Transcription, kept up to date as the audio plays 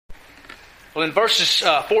Well, in verses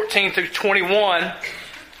 14 through 21,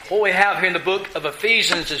 what we have here in the book of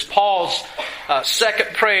Ephesians is Paul's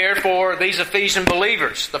second prayer for these Ephesian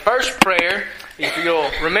believers. The first prayer, if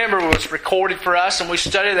you'll remember, was recorded for us, and we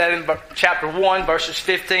studied that in chapter 1, verses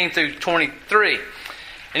 15 through 23.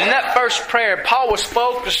 And in that first prayer, Paul was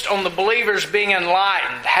focused on the believers being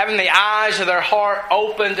enlightened, having the eyes of their heart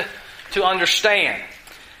opened to understand.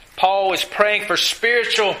 Paul was praying for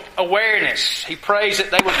spiritual awareness. He prays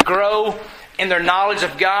that they would grow in their knowledge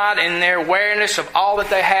of God and their awareness of all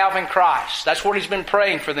that they have in Christ. That's what he's been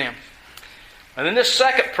praying for them. And in this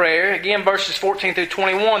second prayer, again verses 14 through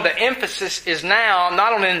 21, the emphasis is now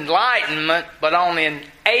not on enlightenment, but on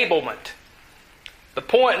enablement. The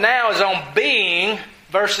point now is on being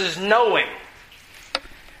versus knowing.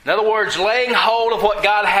 In other words, laying hold of what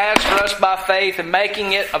God has for us by faith and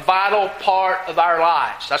making it a vital part of our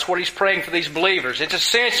lives. That's what he's praying for these believers. It's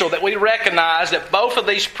essential that we recognize that both of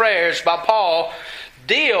these prayers by Paul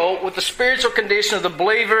deal with the spiritual condition of the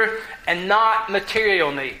believer and not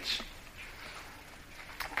material needs.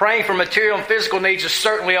 Praying for material and physical needs is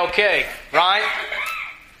certainly okay, right?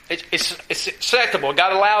 It's acceptable.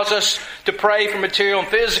 God allows us to pray for material and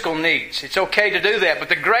physical needs. It's okay to do that. But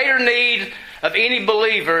the greater need of any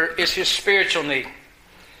believer is his spiritual need.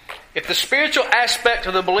 If the spiritual aspect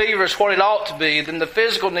of the believer is what it ought to be, then the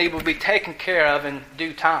physical need will be taken care of in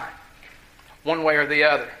due time, one way or the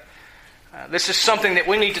other. This is something that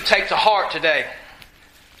we need to take to heart today.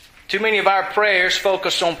 Too many of our prayers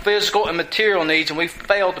focus on physical and material needs, and we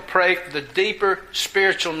fail to pray for the deeper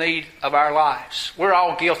spiritual need of our lives. We're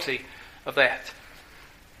all guilty of that.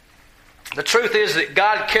 The truth is that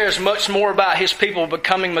God cares much more about His people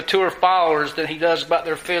becoming mature followers than He does about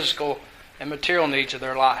their physical and material needs of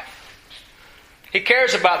their life. He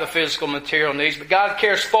cares about the physical and material needs, but God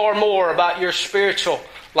cares far more about your spiritual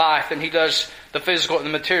life than He does the physical and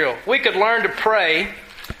the material. We could learn to pray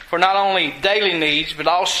for not only daily needs, but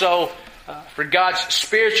also for God's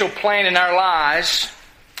spiritual plan in our lives.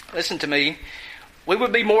 Listen to me. We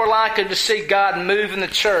would be more likely to see God move in the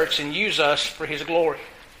church and use us for His glory.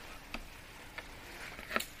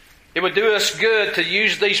 It would do us good to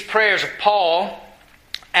use these prayers of Paul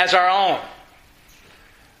as our own.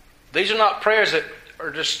 These are not prayers that are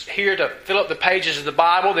just here to fill up the pages of the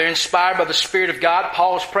Bible. They're inspired by the Spirit of God.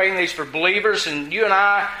 Paul's praying these for believers, and you and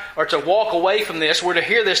I are to walk away from this. We're to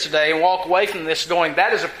hear this today and walk away from this going,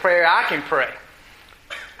 that is a prayer I can pray.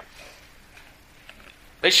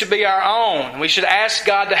 They should be our own. We should ask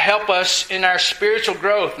God to help us in our spiritual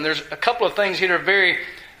growth. And there's a couple of things here that are very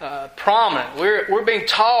prominent. We're being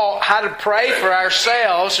taught how to pray for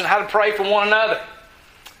ourselves and how to pray for one another.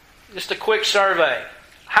 Just a quick survey.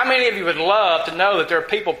 How many of you would love to know that there are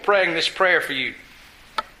people praying this prayer for you?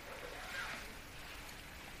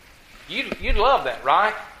 You'd love that,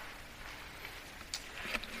 right?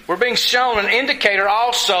 We're being shown an indicator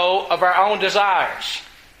also of our own desires,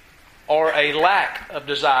 or a lack of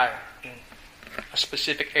desire in a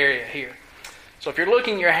specific area here. So if you're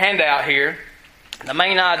looking at your handout here, the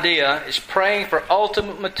main idea is praying for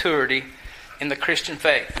ultimate maturity in the Christian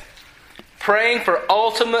faith. Praying for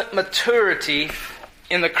ultimate maturity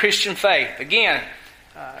in the Christian faith. Again,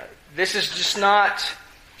 this is just not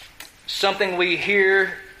something we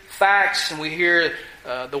hear facts and we hear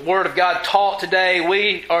the Word of God taught today.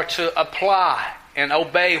 We are to apply and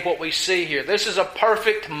obey what we see here. This is a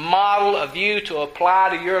perfect model of you to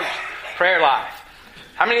apply to your prayer life.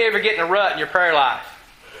 How many ever get in a rut in your prayer life?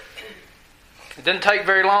 It doesn't take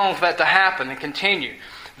very long for that to happen and continue.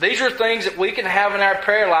 These are things that we can have in our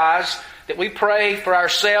prayer lives that we pray for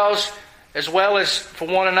ourselves as well as for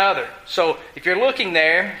one another. So if you're looking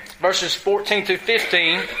there, verses 14 through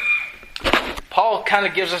 15, Paul kind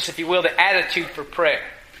of gives us, if you will, the attitude for prayer.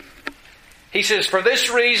 He says, "For this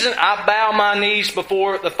reason I bow my knees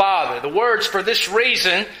before the Father." The words "for this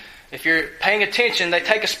reason," if you're paying attention, they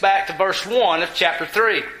take us back to verse 1 of chapter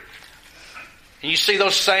 3. And you see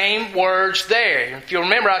those same words there. If you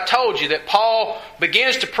remember, I told you that Paul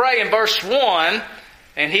begins to pray in verse 1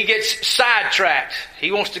 and he gets sidetracked.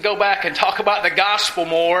 He wants to go back and talk about the gospel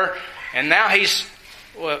more. And now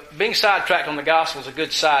being sidetracked on the gospel is a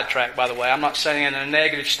good sidetrack, by the way. I'm not saying in a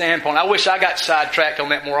negative standpoint. I wish I got sidetracked on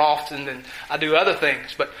that more often than I do other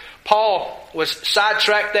things. But Paul was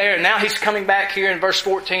sidetracked there, and now he's coming back here in verse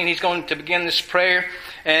 14. He's going to begin this prayer.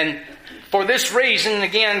 And for this reason,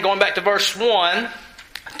 again, going back to verse 1,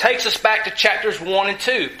 takes us back to chapters 1 and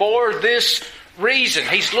 2. For this reason.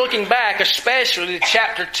 He's looking back especially to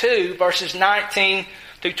chapter 2, verses 19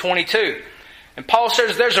 through 22. And Paul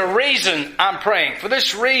says, there's a reason I'm praying. For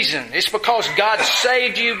this reason, it's because God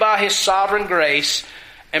saved you by His sovereign grace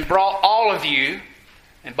and brought all of you,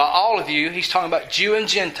 And by all of you, he's talking about Jew and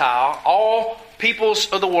Gentile, all peoples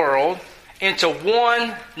of the world, into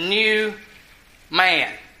one new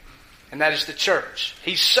man. And that is the church.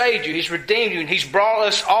 He's saved you. He's redeemed you. And He's brought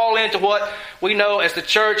us all into what we know as the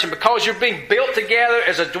church. And because you're being built together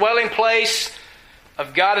as a dwelling place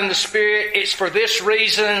of God and the Spirit, it's for this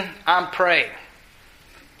reason I'm praying.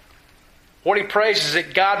 What he prays is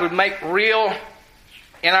that God would make real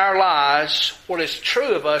in our lives what is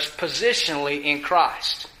true of us positionally in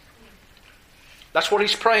Christ. That's what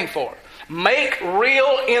he's praying for. Make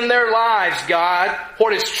real in their lives, God,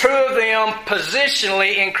 what is true of them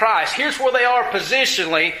positionally in Christ. Here's where they are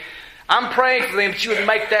positionally. I'm praying for them that you would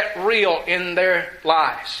make that real in their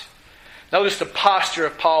lives. Notice the posture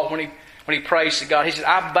of Paul when he prays to God. He says,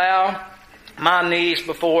 I bow my knees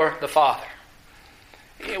before the Father.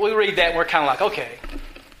 We read that and we're kind of like, okay,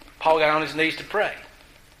 Paul got on his knees to pray.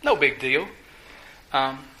 No big deal.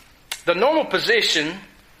 The normal position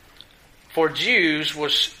for Jews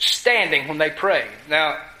was standing when they prayed.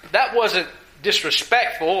 Now, that wasn't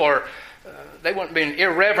disrespectful or they weren't being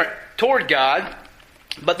irreverent toward God,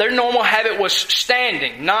 but their normal habit was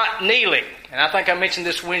standing, not kneeling. And I think I mentioned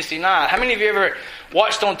this Wednesday night. How many of you ever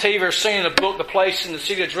watched on TV or seen in a book the place in the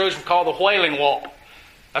city of Jerusalem called the Wailing Wall?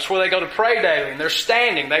 That's where they go to pray daily, and they're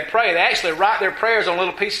standing. They pray. They actually write their prayers on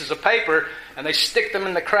little pieces of paper, and they stick them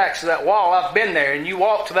in the cracks of that wall. I've been there, and you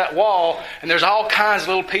walk to that wall, and there's all kinds of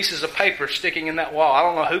little pieces of paper sticking in that wall. I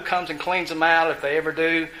don't know who comes and cleans them out, if they ever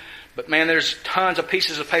do. But man, there's tons of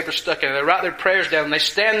pieces of paper stuck in there. They write their prayers down, and they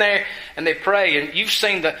stand there, and they pray. And you've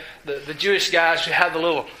seen the Jewish guys who have the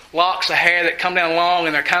little locks of hair that come down long,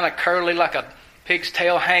 and they're kind of curly like a pig's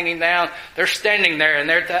tail hanging down. They're standing there, and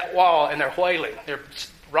they're at that wall, and they're wailing. They're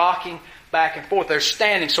rocking back and forth. They're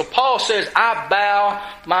standing. So Paul says, I bow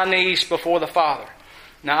my knees before the Father.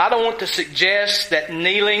 Now, I don't want to suggest that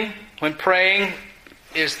kneeling when praying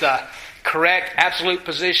is the correct, absolute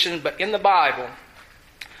position, but in the Bible,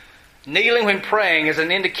 kneeling when praying is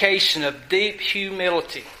an indication of deep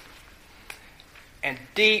humility and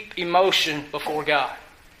deep emotion before God.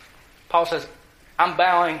 Paul says, I'm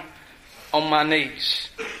bowing on my knees.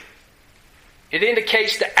 It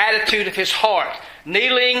indicates the attitude of his heart.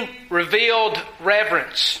 Kneeling revealed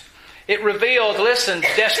reverence. It revealed, listen,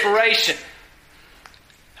 desperation.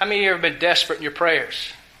 How many of you have ever been desperate in your prayers?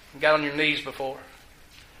 You got on your knees before?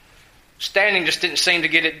 Standing just didn't seem to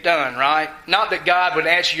get it done, right? Not that God would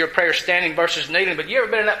answer your prayer standing versus kneeling, but you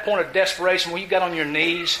ever been in that point of desperation where you got on your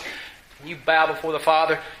knees and you bow before the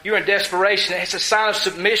Father? You're in desperation. It's a sign of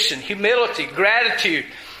submission, humility, gratitude,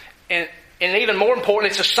 and even more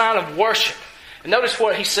important, it's a sign of worship. And notice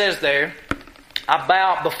what he says there. I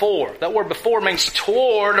bow before. That word before means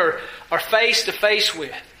toward or face to face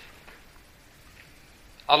with.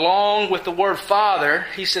 Along with the word Father,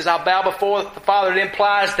 he says, I bow before the Father. It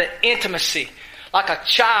implies the intimacy. Like a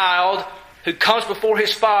child who comes before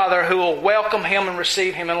his father who will welcome him and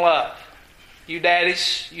receive him in love. You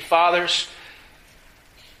daddies, you fathers,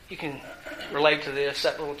 you can relate to this.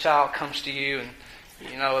 That little child comes to you and,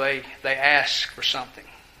 they ask for something.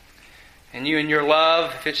 And you in your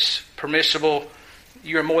love, if it's permissible,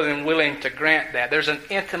 you're more than willing to grant that. There's an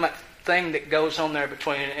intimate thing that goes on there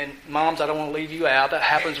between, and moms, I don't want to leave you out. That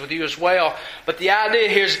happens with you as well. But the idea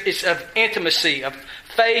here is of intimacy, of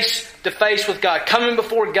face to face with God, coming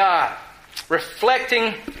before God,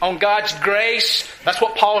 reflecting on God's grace. That's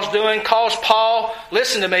what Paul's doing. Calls Paul,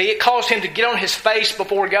 listen to me, it calls him to get on his face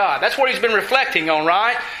before God. That's what he's been reflecting on,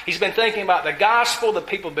 right? He's been thinking about the gospel, the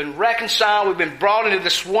people have been reconciled, we've been brought into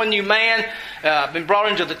this one new man, been brought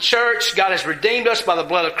into the church, God has redeemed us by the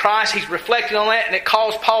blood of Christ. He's reflecting on that, and it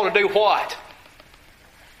calls Paul to do what?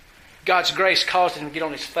 God's grace caused him to get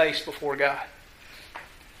on his face before God.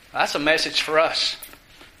 That's a message for us.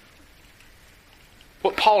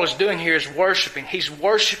 What Paul is doing here is worshiping. He's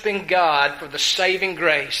worshiping God for the saving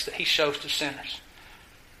grace that He shows to sinners.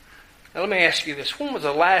 Now let me ask you this. When was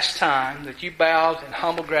the last time that you bowed in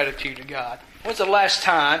humble gratitude to God? When's the last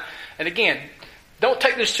time? And again, don't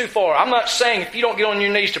take this too far. I'm not saying if you don't get on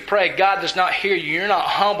your knees to pray, God does not hear you. You're not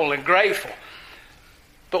humble and grateful.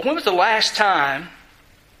 But when was the last time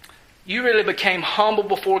you really became humble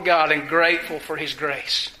before God and grateful for His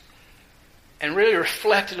grace? And really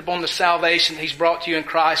reflected upon the salvation He's brought to you in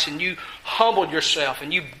Christ, and you humbled yourself,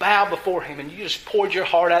 and you bowed before Him, and you just poured your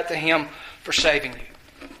heart out to Him for saving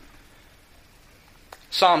you.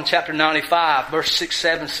 Psalm chapter 95, verse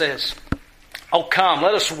 6-7 says, Oh come,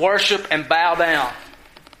 let us worship and bow down.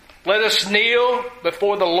 Let us kneel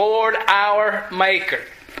before the Lord our Maker.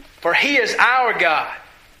 For He is our God,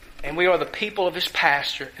 and we are the people of His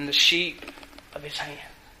pasture and the sheep of His hand.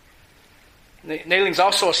 Kneeling is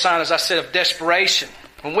also a sign, as I said, of desperation.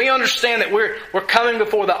 When we understand that we're coming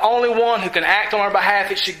before the only one who can act on our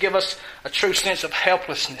behalf, it should give us a true sense of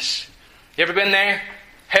helplessness. You ever been there?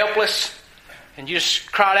 Helpless? And you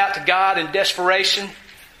just cried out to God in desperation?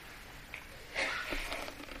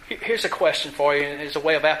 Here's a question for you as a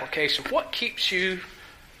way of application. What keeps you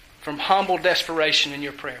from humble desperation in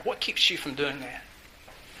your prayer? What keeps you from doing that?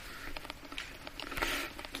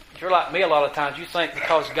 If you're like me a lot of times, you think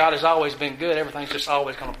because God has always been good, everything's just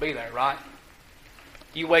always going to be there, right?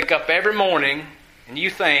 You wake up every morning and you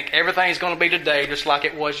think everything's going to be today just like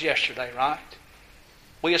it was yesterday, right?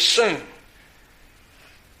 We assume.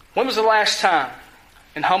 When was the last time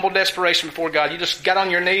in humble desperation before God you just got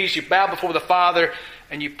on your knees, you bowed before the Father,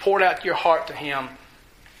 and you poured out your heart to Him,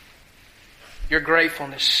 your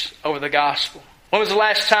gratefulness over the gospel? When was the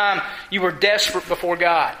last time you were desperate before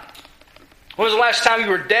God? When was the last time you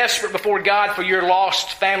were desperate before God for your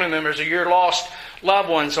lost family members or your lost loved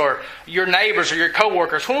ones or your neighbors or your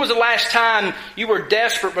coworkers? When was the last time you were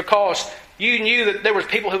desperate because you knew that there were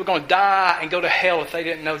people who were going to die and go to hell if they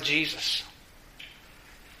didn't know Jesus?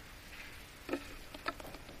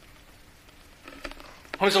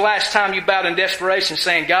 When was the last time you bowed in desperation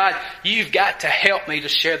saying, God, you've got to help me to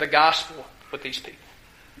share the gospel with these people?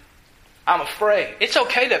 I'm afraid. It's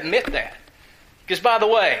okay to admit that. Because by the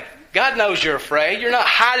way, God knows you're afraid. You're not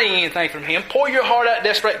hiding anything from Him. Pour your heart out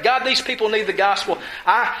desperate. God, these people need the gospel.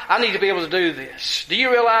 I need to be able to do this. Do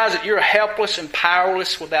you realize that you're helpless and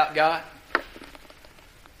powerless without God?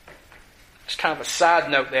 It's kind of a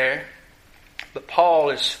side note there. But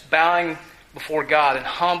Paul is bowing before God in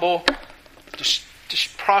humble, just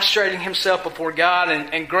prostrating himself before God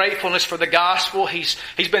and gratefulness for the gospel. He's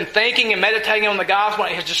been thinking and meditating on the gospel,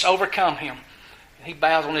 and it has just overcome him. And he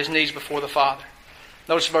bows on his knees before the Father.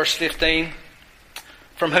 Notice verse 15.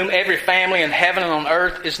 From whom every family in heaven and on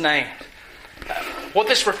earth is named. What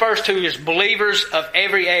this refers to is believers of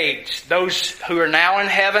every age. Those who are now in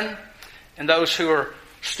heaven and those who are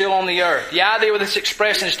still on the earth. The idea with this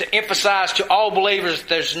expression is to emphasize to all believers that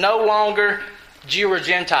there's no longer Jew or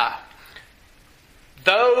Gentile.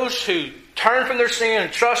 Those who turn from their sin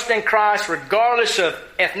and trust in Christ, regardless of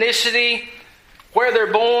ethnicity, where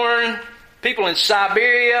they're born, people in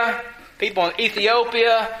Siberia, people in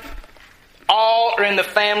Ethiopia, all are in the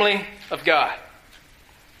family of God.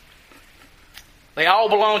 They all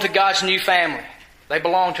belong to God's new family. They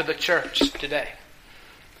belong to the church today.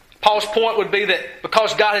 Paul's point would be that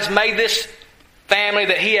because God has made this family,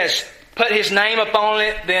 that He has put His name upon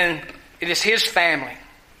it, then it is His family.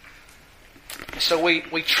 So we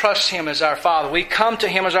trust Him as our Father. We come to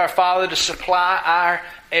Him as our Father to supply our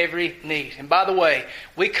every need. And by the way,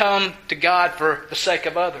 we come to God for the sake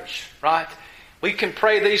of others, right? We can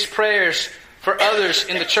pray these prayers for others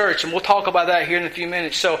in the church, and we'll talk about that here in a few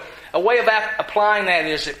minutes. So a way of applying that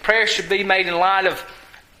is that prayer should be made in light of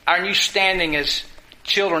our new standing as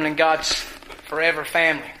children in God's forever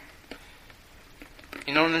family.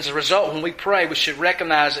 You know, and as a result, when we pray, we should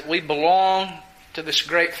recognize that we belong to this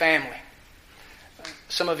great family.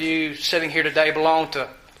 Some of you sitting here today belong to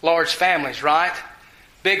large families, right?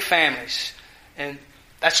 Big families. And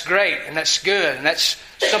that's great and that's good. And that's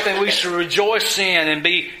something we should rejoice in and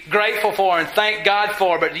be grateful for and thank God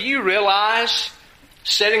for. But do you realize,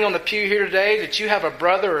 sitting on the pew here today, that you have a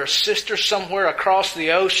brother or a sister somewhere across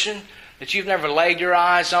the ocean that you've never laid your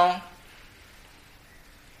eyes on?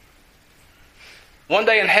 One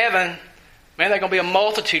day in heaven, man, there are going to be a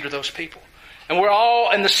multitude of those people. And we're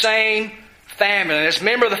all in the same family. And as a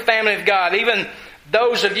member of the family of God, even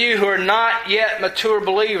those of you who are not yet mature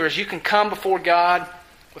believers, you can come before God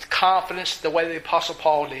with confidence the way the Apostle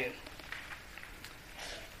Paul did.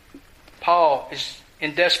 Paul is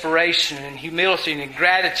in desperation and humility and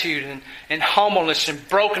gratitude and humbleness and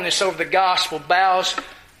brokenness over the gospel, bows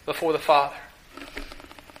before the Father.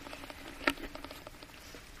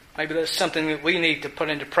 Maybe that's something that we need to put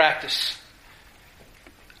into practice.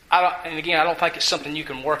 I don't think it's something you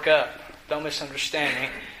can work up. Don't misunderstand me.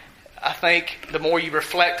 I think the more you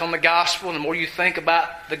reflect on the gospel, the more you think about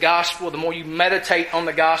the gospel, the more you meditate on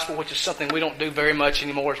the gospel, which is something we don't do very much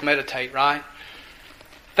anymore, is meditate, right?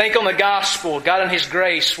 Think on the gospel. God in His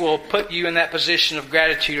grace will put you in that position of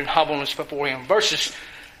gratitude and humbleness before Him. Verses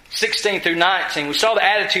 16 through 19, we saw the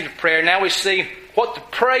attitude of prayer. Now we see what to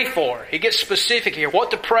pray for. He gets specific here.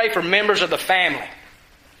 What to pray for members of the family.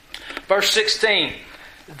 Verse 16.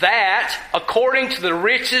 That, according to the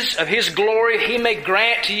riches of His glory, He may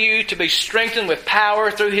grant to you to be strengthened with power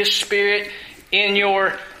through His Spirit in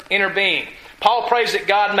your inner being. Paul prays that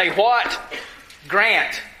God may what?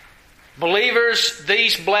 Grant. believers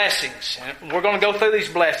these blessings. And we're going to go through these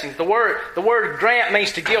blessings. The word grant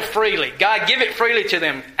means to give freely. God, give it freely to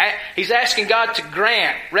them. He's asking God to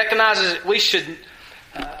grant. Recognizes that we should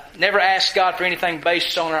never ask God for anything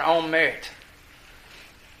based on our own merit.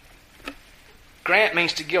 Grant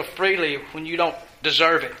means to give freely when you don't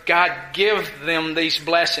deserve it. God, give them these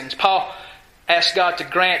blessings. Paul asked God to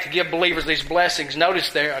grant, to give believers these blessings.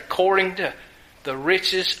 Notice there, according to the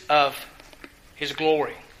riches of His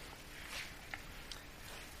glory.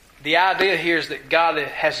 The idea here is that God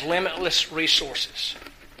has limitless resources.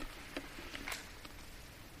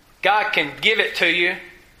 God can give it to you,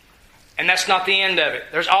 and that's not the end of it.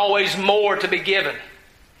 There's always more to be given.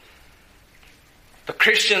 The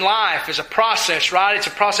Christian life is a process, right? It's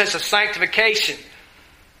a process of sanctification.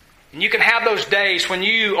 And you can have those days when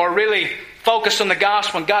you are really focused on the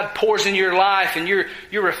gospel and God pours into your life and you're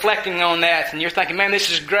reflecting on that and you're thinking, man,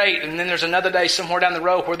 this is great. And then there's another day somewhere down the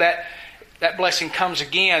road where that blessing comes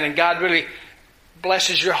again and God really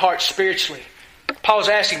blesses your heart spiritually. Paul's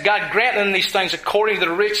asking, God, grant them these things according to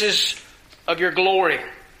the riches of your glory. In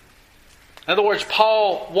other words,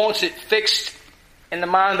 Paul wants it fixed in the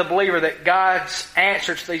mind of the believer that God's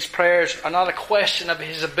answers to these prayers are not a question of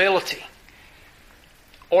His ability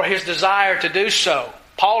or His desire to do so.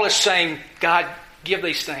 Paul is saying, God, give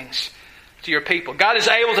these things to your people. God is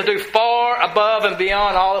able to do far above and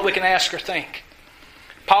beyond all that we can ask or think.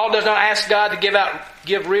 Paul does not ask God to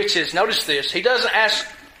give riches. Notice this. He doesn't ask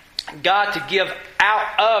God to give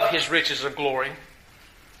out of His riches of glory.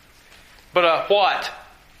 But what?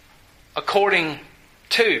 According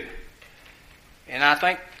to. And I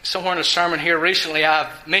think somewhere in a sermon here recently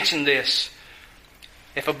I've mentioned this.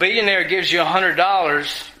 If a billionaire gives you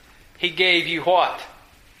 $100, he gave you what?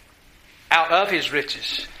 Out of his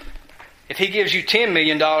riches. If he gives you $10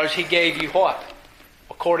 million, he gave you what?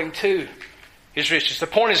 According to his riches. The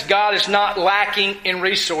point is God is not lacking in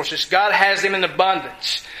resources. God has them in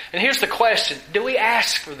abundance. And here's the question. Do we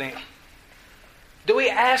ask for them? Do we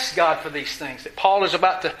ask God for these things that Paul is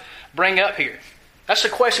about to bring up here? That's the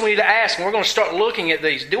question we need to ask, and we're going to start looking at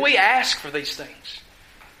these. Do we ask for these things?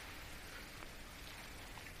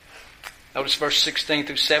 Notice verse 16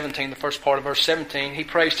 through 17, the first part of verse 17. He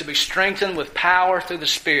prays to be strengthened with power through the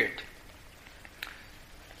Spirit.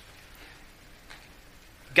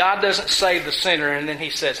 God doesn't save the sinner and then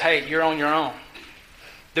He says, hey, you're on your own.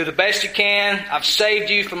 Do the best you can. I've saved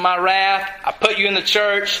you from my wrath. I put you in the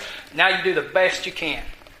church. Now you do the best you can.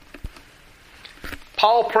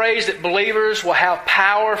 Paul prays that believers will have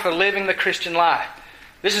power for living the Christian life.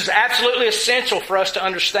 This is absolutely essential for us to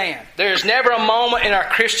understand. There is never a moment in our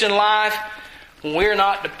Christian life when we're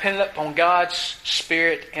not dependent on God's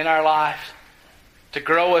Spirit in our life to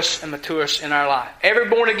grow us and mature us in our life. Every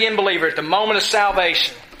born-again believer at the moment of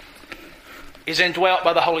salvation is indwelt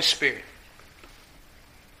by the Holy Spirit.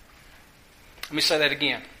 Let me say that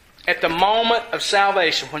again. At the moment of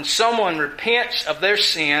salvation, when someone repents of their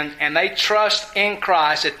sin and they trust in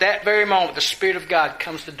Christ, at that very moment the Spirit of God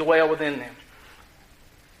comes to dwell within them.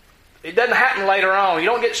 It doesn't happen later on. You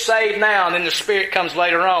don't get saved now and then the Spirit comes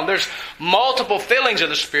later on. There's multiple fillings of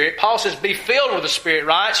the Spirit. Paul says be filled with the Spirit,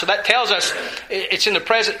 right? So that tells us it's in the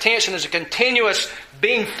present tense and there's a continuous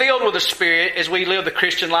being filled with the Spirit as we live the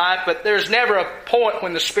Christian life. But there's never a point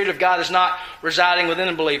when the Spirit of God is not residing within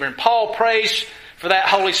the believer. And Paul prays for that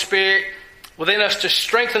Holy Spirit within us to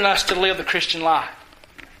strengthen us to live the Christian life.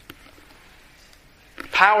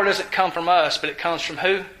 Power doesn't come from us, but it comes from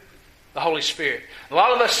who? The Holy Spirit. A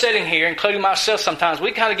lot of us sitting here, including myself sometimes,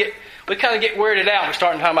 we kind of get weirded out when we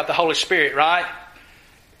start talking about the Holy Spirit, right?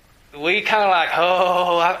 We kind of like,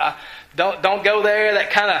 don't go there.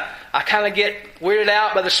 I kind of get weirded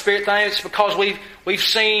out by the Spirit thing. It's because we've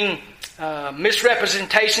seen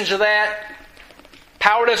misrepresentations of that.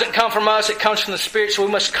 Power doesn't come from us, it comes from the Spirit, so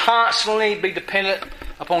we must constantly be dependent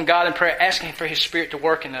upon God in prayer, asking for His Spirit to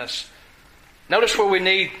work in us. Notice where we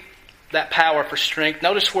need that power for strength.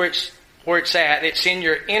 Notice where it's at. It's in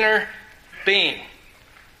your inner being.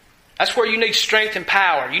 That's where you need strength and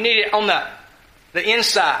power. You need it on the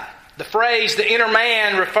inside. The phrase, the inner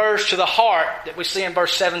man, refers to the heart that we see in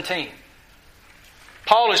verse 17.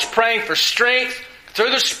 Paul is praying for strength through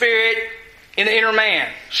the Spirit in the inner man.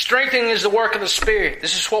 Strengthening is the work of the Spirit.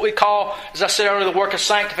 This is what we call, as I said earlier, the work of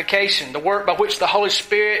sanctification. The work by which the Holy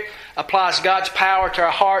Spirit applies God's power to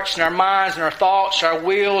our hearts and our minds and our thoughts, our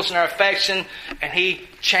wills and our affection, and He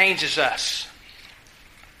changes us.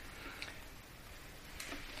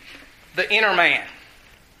 The inner man.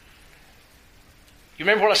 You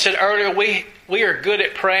remember what I said earlier? We are good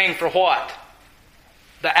at praying for what?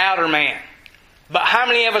 The outer man. But how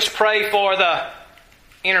many of us pray for the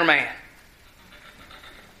inner man?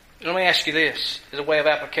 Let me ask you this as a way of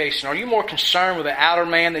application. Are you more concerned with the outer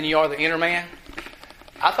man than you are the inner man?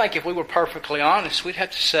 I think if we were perfectly honest, we'd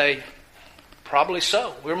have to say, probably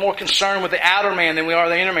so. We're more concerned with the outer man than we are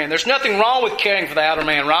the inner man. There's nothing wrong with caring for the outer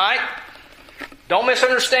man, right? Don't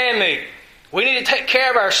misunderstand me. We need to take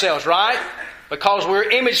care of ourselves, right? Because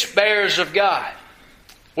we're image bearers of God.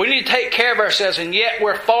 We need to take care of ourselves, and yet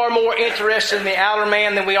we're far more interested in the outer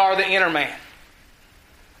man than we are the inner man.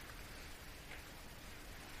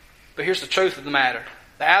 But here's the truth of the matter.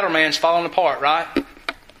 The outer man's falling apart, right?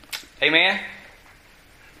 Amen?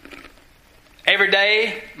 Every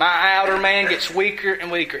day, my outer man gets weaker and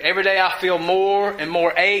weaker. Every day I feel more and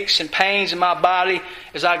more aches and pains in my body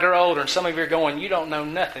as I grow older. And some of you are going, you don't know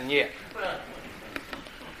nothing yet.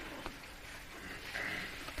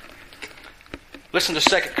 Listen to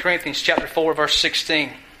 2 Corinthians chapter 4, verse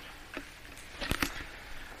 16.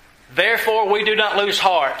 Therefore we do not lose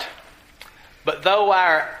heart, but though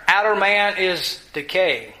our outer man is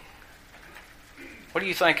decaying. What do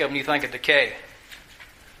you think of when you think of decay?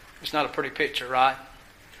 It's not a pretty picture, right?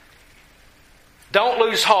 Don't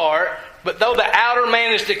lose heart, but though the outer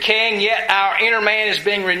man is decaying, yet our inner man is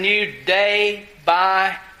being renewed day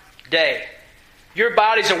by day. Your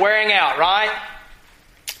bodies are wearing out, right?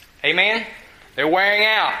 Amen? They're wearing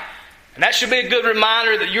out. And that should be a good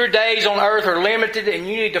reminder that your days on earth are limited and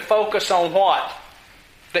you need to focus on what?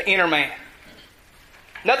 The inner man.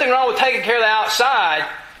 Nothing wrong with taking care of the outside,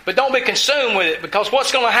 but don't be consumed with it, because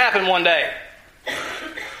what's going to happen one day?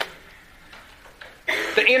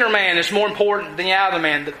 The inner man is more important than the outer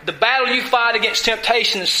man. The battle you fight against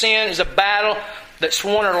temptation and sin is a battle that's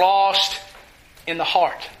won or lost in the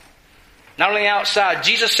heart. Not only outside.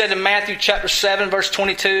 Jesus said in Matthew chapter 7, verse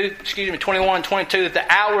 21 and 22, that the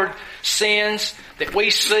outward sins that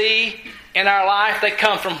we see in our life, they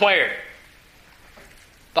come from where?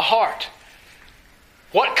 The heart.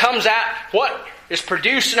 What comes out, what is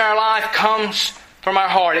produced in our life comes from our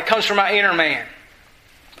heart. It comes from our inner man.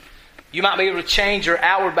 You might be able to change your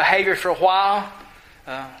outward behavior for a while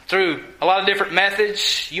through a lot of different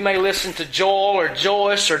methods. You may listen to Joel or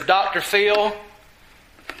Joyce or Dr. Phil.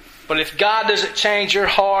 But if God doesn't change your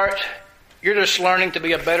heart, you're just learning to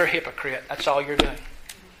be a better hypocrite. That's all you're doing.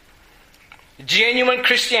 Genuine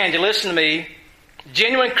Christianity, listen to me,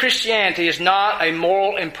 genuine Christianity is not a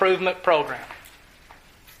moral improvement program.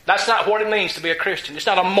 That's not what it means to be a Christian. It's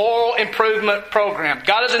not a moral improvement program.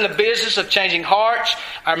 God is in the business of changing hearts,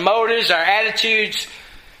 our motives, our attitudes,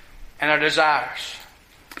 and our desires.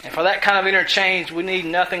 And for that kind of interchange, we need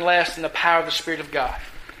nothing less than the power of the Spirit of God.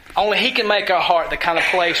 Only He can make our heart the kind of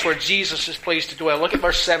place where Jesus is pleased to dwell. Look at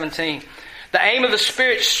verse 17. The aim of the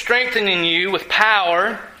Spirit strengthening you with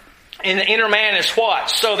power in the inner man is what?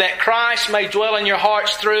 So that Christ may dwell in your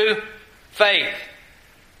hearts through faith.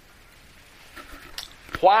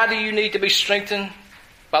 Why do you need to be strengthened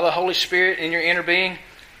by the Holy Spirit in your inner being?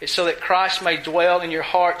 It's so that Christ may dwell in your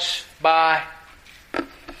hearts by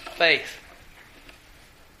faith.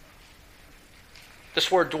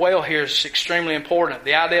 This word dwell here is extremely important.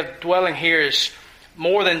 The idea of dwelling here is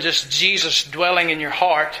more than just Jesus dwelling in your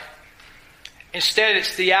heart. Instead,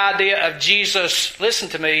 it's the idea of Jesus, listen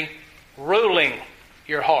to me, ruling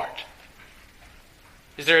your heart.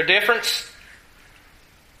 Is there a difference?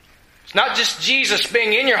 It's not just Jesus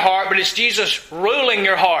being in your heart, but it's Jesus ruling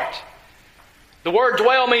your heart. The word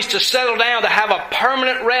dwell means to settle down, to have a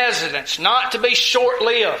permanent residence, not to be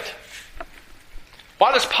short-lived.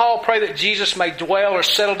 Why does Paul pray that Jesus may dwell or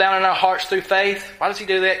settle down in our hearts through faith? Why does he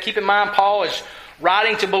do that? Keep in mind, Paul is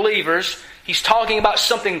writing to believers. He's talking about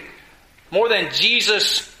something more than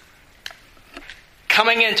Jesus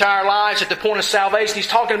coming into our lives at the point of salvation. He's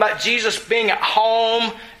talking about Jesus being at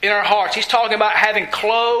home in our hearts. He's talking about having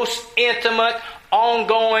close, intimate,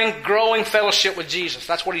 ongoing, growing fellowship with Jesus.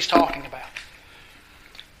 That's what he's talking about.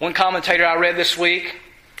 One commentator I read this week,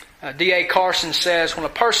 D.A. Carson, says, when a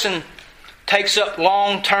person takes up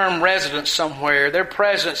long-term residence somewhere, their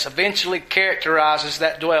presence eventually characterizes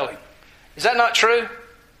that dwelling. Is that not true?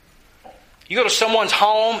 You go to someone's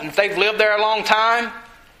home, and if they've lived there a long time,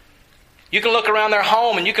 you can look around their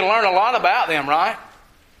home and you can learn a lot about them, right?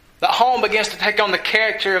 The home begins to take on the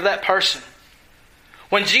character of that person.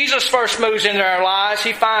 When Jesus first moves into our lives,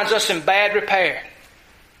 He finds us in bad repair.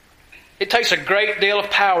 It takes a great deal of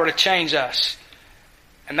power to change us.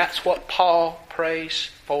 And that's what Paul prays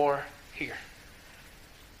for here.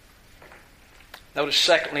 Notice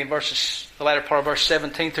secondly in the latter part of verse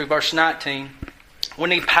 17 through verse 19, we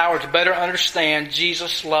need power to better understand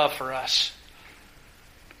Jesus' love for us.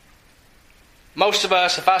 Most of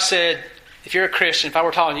us, if you're a Christian, if I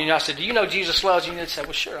were talking to you and I said, do you know Jesus loves you? And you'd say,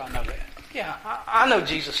 well, sure, I know that. Yeah, I know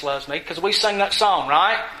Jesus loves me because we sang that song,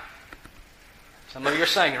 right? Some of you are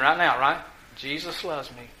singing right now, right? Jesus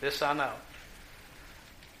loves me. This I know.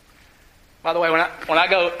 By the way, when I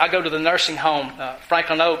go to the nursing home,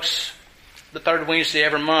 Franklin Oaks, the third Wednesday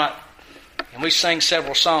every month, and we sing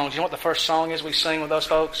several songs. You know what the first song is we sing with those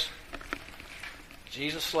folks?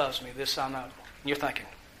 Jesus loves me. This I know. And you're thinking,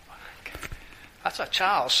 that's a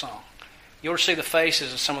child's song. You ought to see the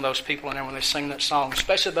faces of some of those people in there when they sing that song,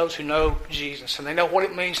 especially those who know Jesus, and they know what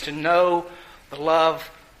it means to know the love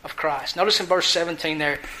of Christ. Notice in verse 17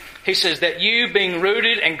 there, he says that you being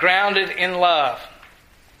rooted and grounded in love.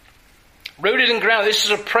 Rooted and grounded. This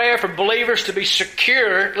is a prayer for believers to be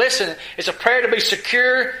secure. Listen, it's a prayer to be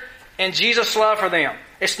secure in Jesus' love for them.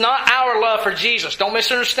 It's not our love for Jesus. Don't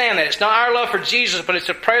misunderstand that. It's not our love for Jesus, but it's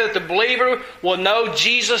a prayer that the believer will know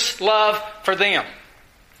Jesus' love for them.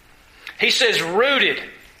 He says rooted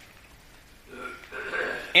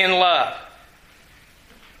in love.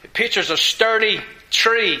 It pictures a sturdy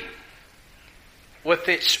tree with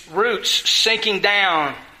its roots sinking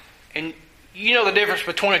down. And you know the difference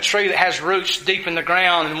between a tree that has roots deep in the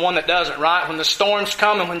ground and one that doesn't, right? When the storms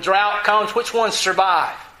come and when drought comes, which ones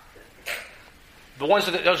survive? The ones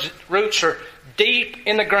that those roots are deep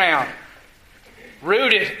in the ground,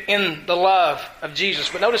 rooted in the love of Jesus.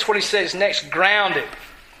 But notice what he says next, grounded.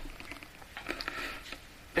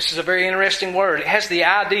 This is a very interesting word. It has the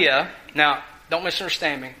idea, now don't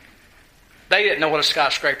misunderstand me, they didn't know what a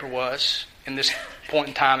skyscraper was in this point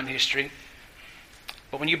in time in history.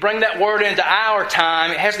 But when you bring that word into our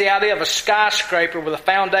time, it has the idea of a skyscraper with a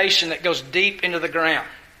foundation that goes deep into the ground.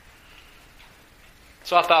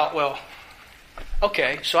 So I thought, well,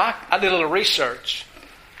 okay, so I did a little research.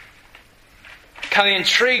 Kind of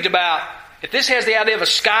intrigued about, if this has the idea of a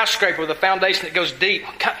skyscraper with a foundation that goes deep,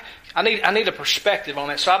 I need a perspective on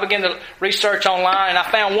that. So I began to research online, and I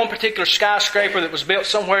found one particular skyscraper that was built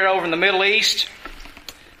somewhere over in the Middle East.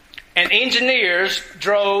 And engineers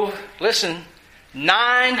drove, listen,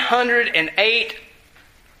 908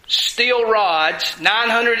 steel rods,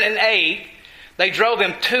 908. They drove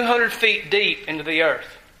them 200 feet deep into the earth.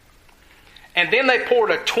 And then they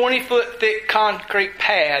poured a 20-foot thick concrete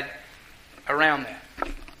pad around that.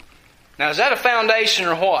 Now, is that a foundation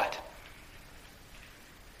or what?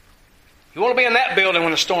 You want to be in that building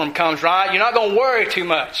when the storm comes, right? You're not going to worry too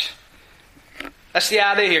much. That's the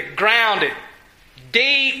idea here. Grounded.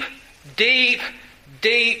 Deep, deep,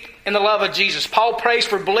 deep in the love of Jesus. Paul prays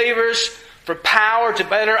for believers for power to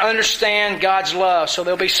better understand God's love, so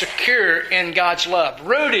they'll be secure in God's love.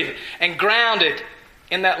 Rooted and grounded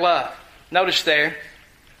in that love. Notice there,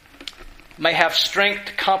 may have strength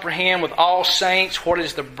to comprehend with all saints what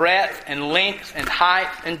is the breadth and length and height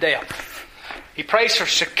and depth. He prays for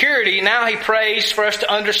security. Now he prays for us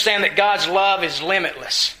to understand that God's love is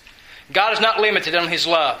limitless. God is not limited on His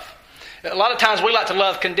love. A lot of times we like to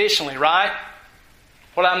love conditionally, right?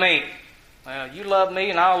 What I mean? Well, you love me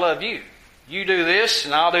and I'll love you. You do this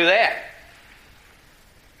and I'll do that.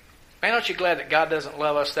 Man, aren't you glad that God doesn't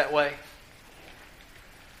love us that way?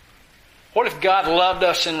 What if God loved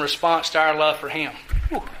us in response to our love for Him?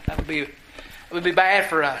 Whew, that would be bad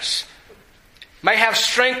for us. May have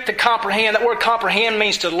strength to comprehend. That word comprehend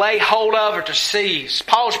means to lay hold of or to seize.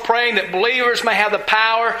 Paul's praying that believers may have the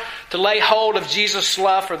power to lay hold of Jesus'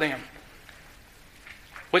 love for them,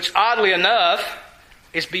 which oddly enough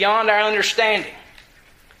is beyond our understanding.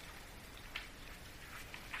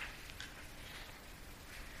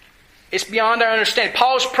 It's beyond our understanding.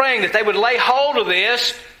 Paul's praying that they would lay hold of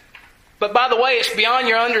this, but by the way, it's beyond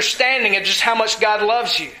your understanding of just how much God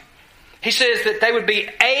loves you. He says that they would be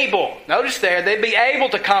able, notice there, they'd be able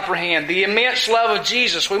to comprehend the immense love of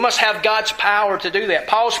Jesus. We must have God's power to do that.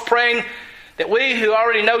 Paul's praying that we who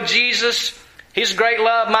already know Jesus, His great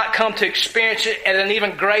love, might come to experience it at an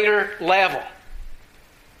even greater level.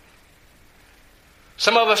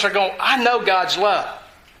 Some of us are going, I know God's love.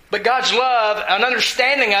 But God's love, an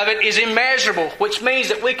understanding of it, is immeasurable, which means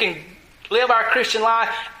that we can live our Christian life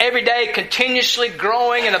every day continuously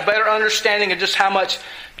growing in a better understanding of just how much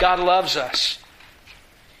God loves us.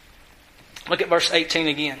 Look at verse 18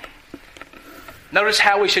 again. Notice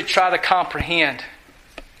how we should try to comprehend.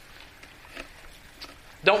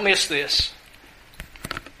 Don't miss this.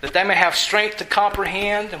 That they may have strength to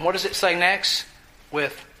comprehend. And what does it say next?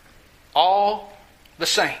 With all the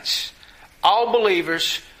saints. All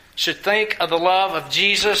believers should think of the love of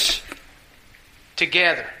Jesus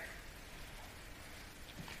together.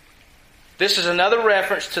 This is another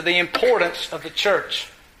reference to the importance of the church.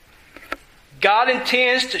 God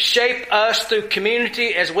intends to shape us through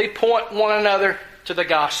community as we point one another to the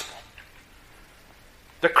gospel.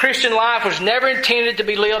 The Christian life was never intended to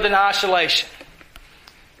be lived in isolation.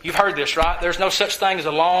 You've heard this, right? There's no such thing as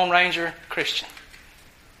a Lone Ranger Christian.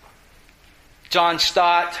 John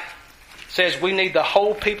Stott says we need the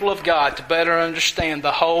whole people of God to better understand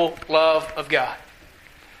the whole love of God.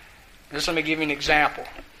 Just let me give you an example.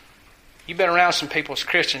 You've been around some people as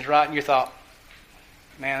Christians, right? And you thought,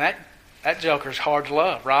 man, that joker's hard to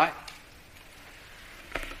love, right?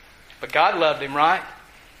 But God loved him, right?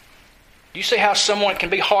 Do you see how someone can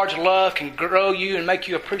be hard to love, can grow you and make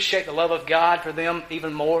you appreciate the love of God for them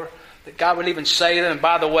even more? That God would even say to them,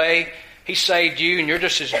 by the way, He saved you and you're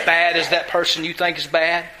just as bad as that person you think is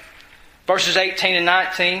bad. Verses 18 and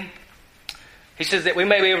 19, he says that we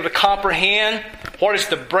may be able to comprehend what is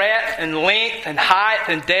the breadth and length and height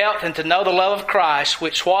and depth, and to know the love of Christ,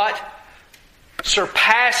 which what?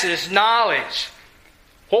 Surpasses knowledge.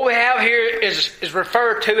 What we have here is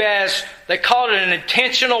referred to as, they call it an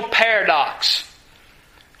intentional paradox.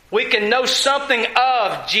 We can know something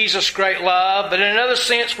of Jesus' great love, but in another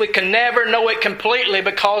sense we can never know it completely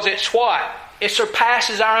because it's what? It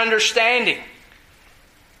surpasses our understanding.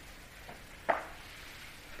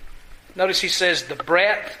 Notice he says the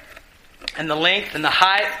breadth and the length and the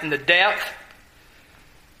height and the depth.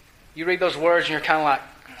 You read those words and you're kind of like,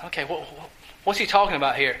 okay, what's he talking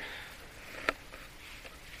about here?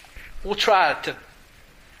 We'll try to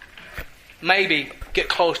maybe get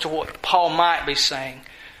close to what Paul might be saying.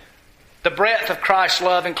 The breadth of Christ's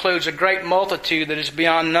love includes a great multitude that is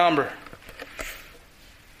beyond number,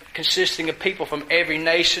 consisting of people from every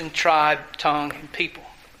nation, tribe, tongue, and people.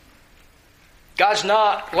 God's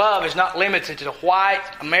love is not limited to the white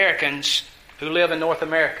Americans who live in North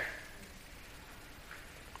America.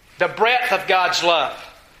 The breadth of God's love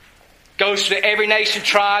goes to every nation,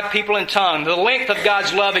 tribe, people, and tongue. The length of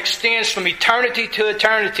God's love extends from eternity to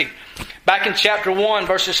eternity. Back in chapter 1,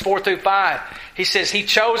 verses 4 through 5, he says, He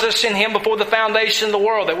chose us in Him before the foundation of the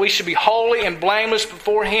world, that we should be holy and blameless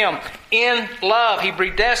before Him. In love, He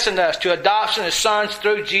predestined us to adoption as sons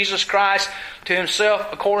through Jesus Christ to Himself,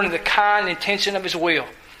 according to the kind intention of His will.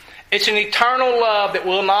 It's an eternal love that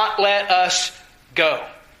will not let us go.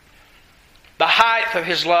 The height of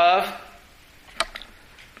His love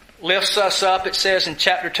lifts us up, it says in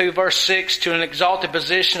chapter 2, verse 6, to an exalted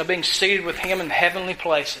position of being seated with Him in heavenly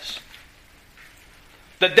places.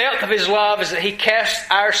 The depth of His love is that He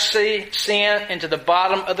cast our sin into the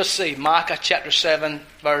bottom of the sea. Micah chapter 7,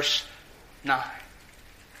 verse 9.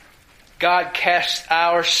 God casts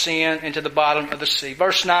our sin into the bottom of the sea.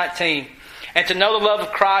 Verse 19. And to know the love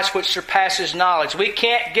of Christ which surpasses knowledge. We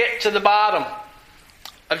can't get to the bottom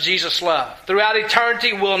of Jesus' love. Throughout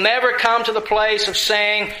eternity, we'll never come to the place of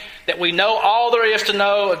saying that we know all there is to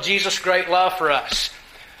know of Jesus' great love for us.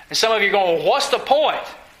 And some of you are going, well, what's the point?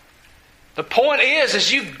 The point is, as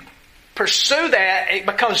you pursue that, it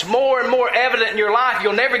becomes more and more evident in your life.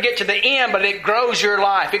 You'll never get to the end, but it grows your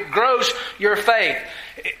life. It grows your faith.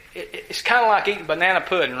 It's kind of like eating banana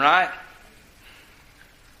pudding, right?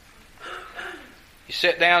 You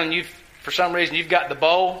sit down and for some reason you've got the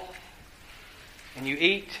bowl and you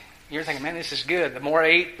eat. You're thinking, man, this is good. The more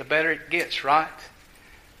I eat, the better it gets, right?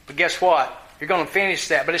 But guess what? You're going to finish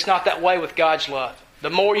that. But it's not that way with God's love. The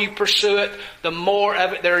more you pursue it, the more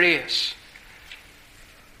of it there is.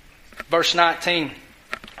 Verse 19,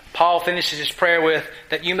 Paul finishes his prayer with,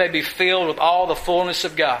 that you may be filled with all the fullness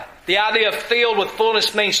of God. The idea of filled with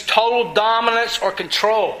fullness means total dominance or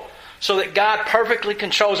control, so that God perfectly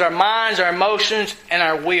controls our minds, our emotions, and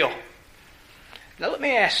our will. Now let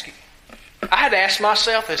me ask you, I had to ask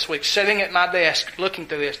myself this week, sitting at my desk, looking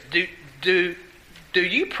through this, do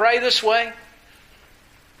you pray this way?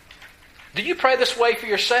 Do you pray this way for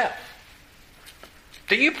yourself?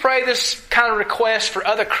 Do you pray this kind of request for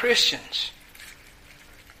other Christians?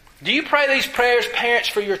 Do you pray these prayers, parents,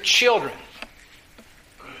 for your children?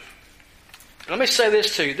 Let me say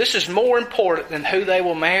this to you. This is more important than who they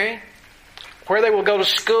will marry, where they will go to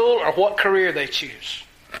school, or what career they choose.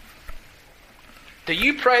 Do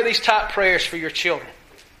you pray these type prayers for your children?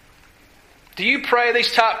 Do you pray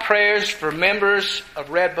these type prayers for members of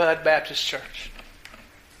Redbud Baptist Church?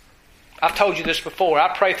 I've told you this before.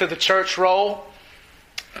 I pray through the church roll.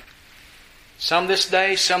 Some this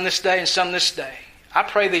day, some this day, and some this day. I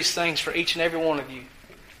pray these things for each and every one of you.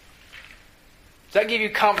 Does that give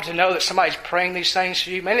you comfort to know that somebody's praying these things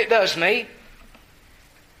for you? Man, it does me.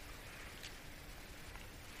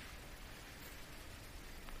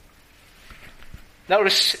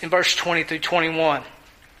 Notice in verse 20 through 21.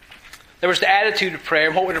 There was the attitude of prayer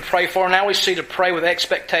and what we're to pray for. Now we see to pray with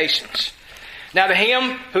expectations. Now to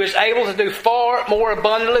Him who is able to do far more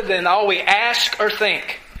abundantly than all we ask or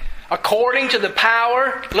think, according to the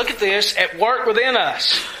power, look at this, at work within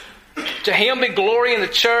us. To Him be glory in the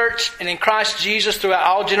church and in Christ Jesus throughout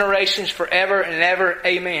all generations, forever and ever.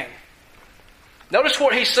 Amen. Notice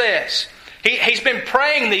what he says. He's been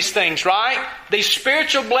praying these things, right? These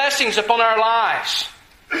spiritual blessings upon our lives.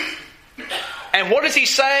 And what does he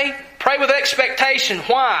say? Pray with expectation.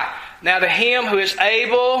 Why? Now to Him who is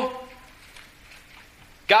able,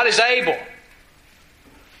 God is able.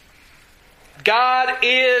 God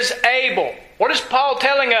is able. What is Paul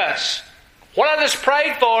telling us? What I just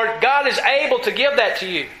prayed for, God is able to give that to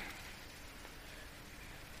you.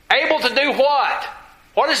 Able to do what?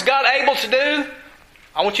 What is God able to do?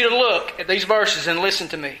 I want you to look at these verses and listen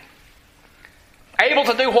to me. Able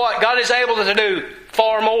to do what? God is able to do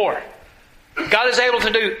far more. God is able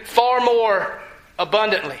to do far more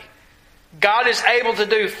abundantly. God is able to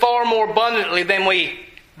do far more abundantly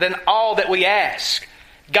than all that we ask.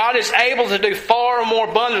 God is able to do far more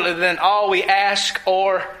abundantly than all we ask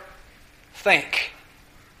or think.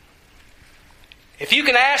 If you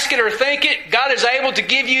can ask it or think it, God is able to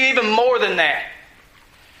give you even more than that.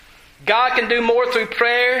 God can do more through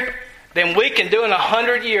prayer than we can do in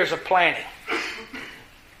 100 years of planning.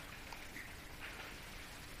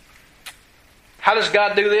 How does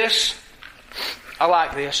God do this? I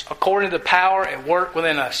like this. According to the power at work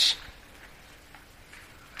within us.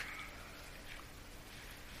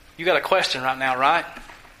 You got a question right now, right?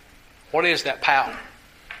 What is that power?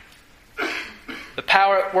 The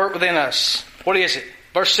power at work within us. What is it?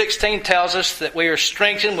 Verse 16 tells us that we are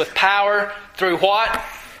strengthened with power through what?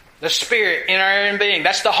 The Spirit in our inner being.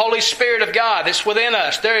 That's the Holy Spirit of God that's within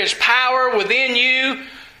us. There is power within you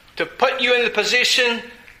to put you in the position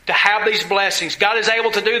to have these blessings. God is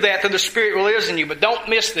able to do that through the Spirit who lives in you. But don't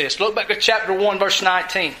miss this. Look back to chapter 1, verse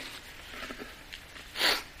 19.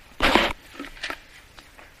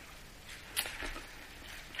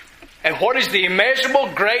 And what is the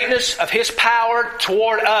immeasurable greatness of His power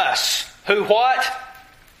toward us? Who what?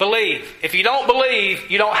 Believe. If you don't believe,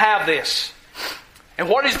 you don't have this. And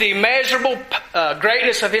what is the immeasurable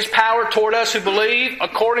greatness of His power toward us who believe,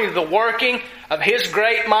 according to the working of His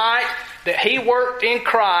great might that He worked in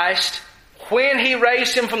Christ when He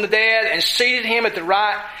raised Him from the dead and seated Him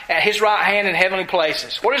at His right hand in heavenly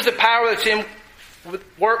places? What is the power that's in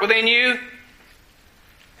work within you?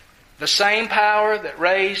 The same power that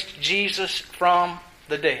raised Jesus from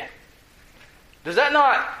the dead. Does that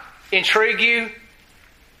not intrigue you?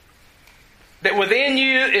 That within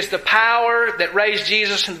you is the power that raised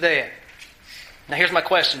Jesus from the dead. Now here's my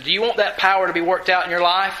question. Do you want that power to be worked out in your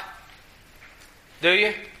life? Do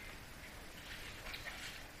you?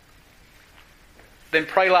 Then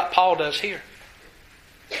pray like Paul does here.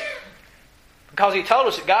 Because he told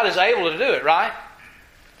us that God is able to do it, right?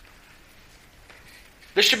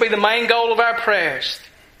 This should be the main goal of our prayers.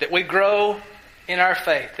 That we grow in our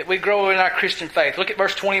faith. That we grow in our Christian faith. Look at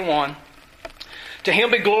verse 21. To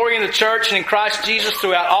Him be glory in the church and in Christ Jesus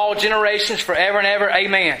throughout all generations forever and ever.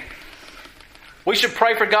 Amen. We should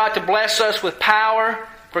pray for God to bless us with power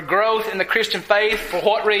for growth in the Christian faith. For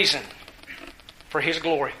what reason? For His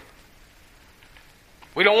glory.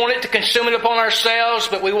 We don't want it to consume it upon ourselves,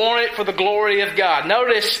 but we want it for the glory of God.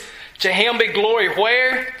 Notice, to Him be glory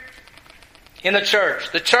where? In the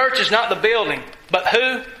church. The church is not the building, but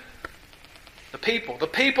who? The people. The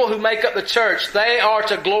people who make up the church. They are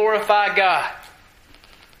to glorify God.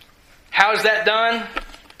 How is that done?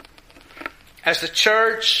 As the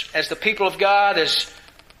church, as the people of God, as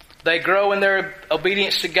they grow in their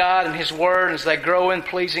obedience to God and His Word, as they grow in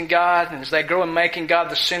pleasing God, and as they grow in making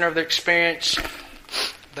God the center of their experience,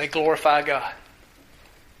 they glorify God.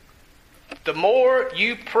 The more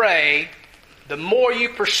you pray, the more you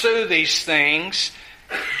pursue these things,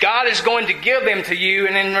 God is going to give them to you,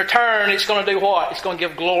 and in return, it's going to do what? It's going to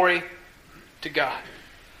give glory to God.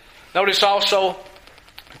 Notice also,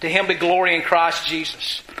 to Him be glory in Christ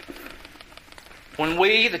Jesus. When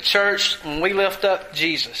we, the church, when we lift up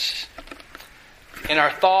Jesus, in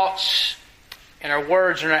our thoughts, in our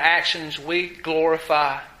words, and our actions, we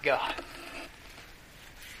glorify God.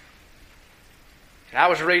 And I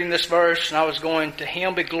was reading this verse and I was going, to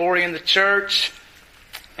Him be glory in the church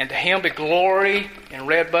and to Him be glory in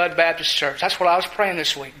Redbud Baptist Church. That's what I was praying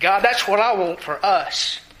this week. God, that's what I want for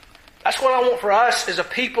us. That's what I want for us as a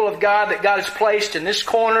people of God that God has placed in this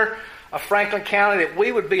corner of Franklin County, that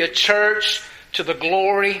we would be a church to the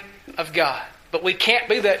glory of God. But we can't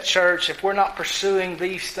be that church if we're not pursuing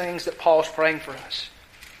these things that Paul's praying for us.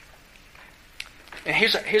 And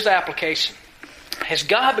here's the application. Has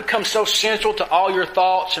God become so central to all your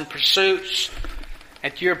thoughts and pursuits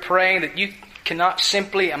that you're praying that you cannot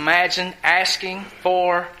simply imagine asking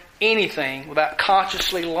for anything without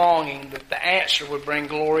consciously longing that the answer would bring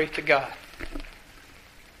glory to God?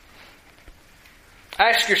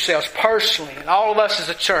 Ask yourselves personally, and all of us as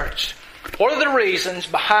a church, what are the reasons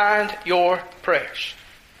behind your prayers?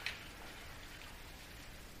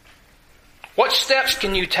 What steps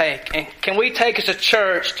can you take? And can we take as a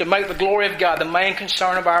church to make the glory of God the main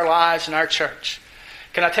concern of our lives and our church?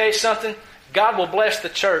 Can I tell you something? God will bless the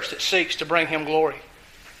church that seeks to bring Him glory.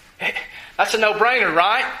 That's a no-brainer,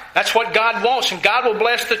 right? That's what God wants. And God will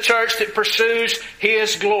bless the church that pursues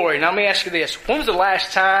His glory. Now let me ask you this. When was the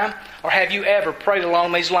last time, or have you ever prayed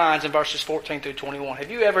along these lines in verses 14 through 21?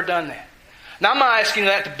 Have you ever done that? Now I'm not asking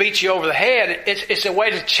that to beat you over the head. It's a way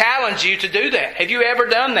to challenge you to do that. Have you ever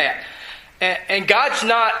done that? And God's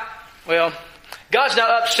not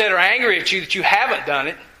upset or angry at you that you haven't done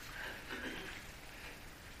it.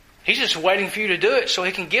 He's just waiting for you to do it so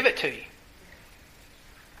He can give it to you.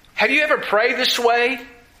 Have you ever prayed this way?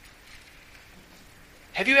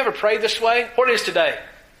 Have you ever prayed this way? What is today?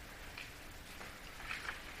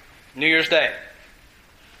 New Year's Day.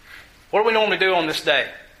 What do we normally do on this day?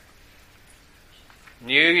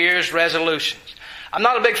 New Year's resolutions. I'm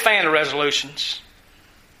not a big fan of resolutions.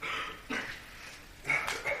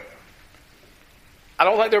 I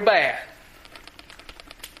don't think they're bad.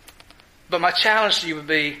 But my challenge to you would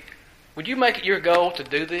be, would you make it your goal to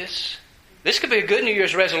do this? This could be a good New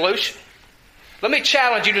Year's resolution. Let me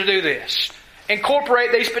challenge you to do this.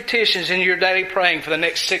 Incorporate these petitions into your daily praying for the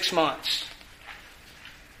next 6 months.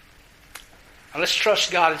 And let's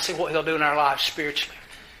trust God and see what He'll do in our lives spiritually.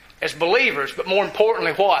 As believers, but more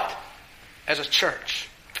importantly, what? As a church.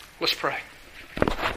 Let's pray.